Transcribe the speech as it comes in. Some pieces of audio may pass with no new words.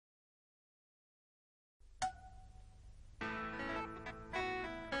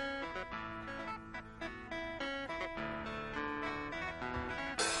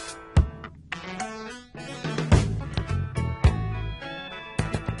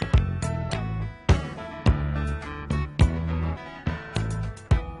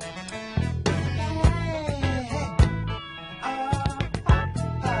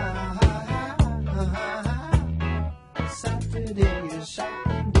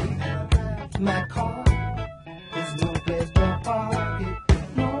my car. There's no place to park it.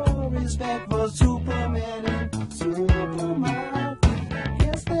 No respect for Superman and Superman.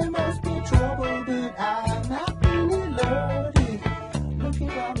 Guess there must be trouble, but I'm not really loaded. Looking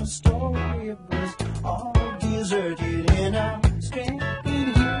from the story, it was all deserted, and I'm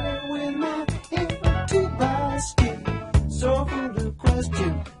stranded here with my empty basket. So full of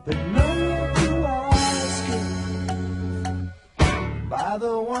question, but no one to ask it. By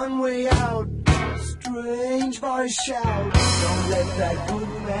the one way out, strange voice shout, don't let that good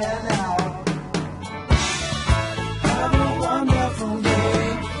man out. Have a wonderful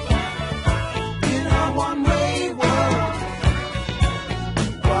day in a one-way world.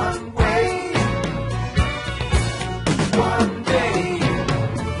 One way, one day.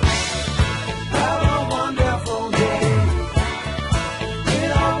 Have a wonderful day in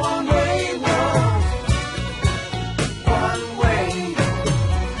a one-way world. One way,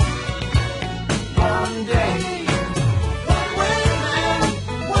 one day.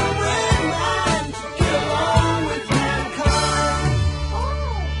 One-way man to get along with mankind.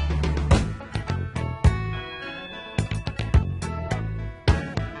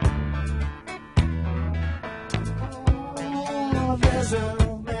 Oh, there's a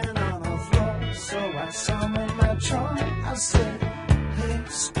man on the floor, so I summoned my charm. I said, hey,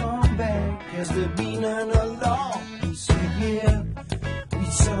 scumbag, has there been a law? He said, yeah, we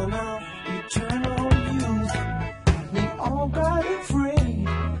son of eternal youth. They all got afraid,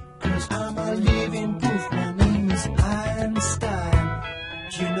 'cause I'm a living proof. My name is Einstein.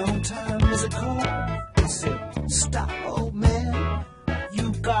 You know time is a code. I said, stop, old man,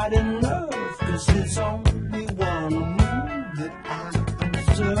 you got a nerve, 'cause there's only one rule that I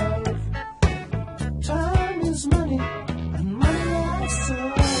observe. Time is money, and money I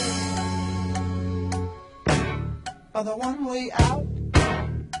serve. By the one way out,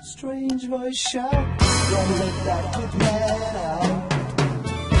 strange voice shout, don't let that good man out.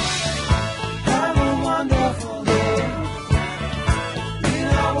 Have a wonderful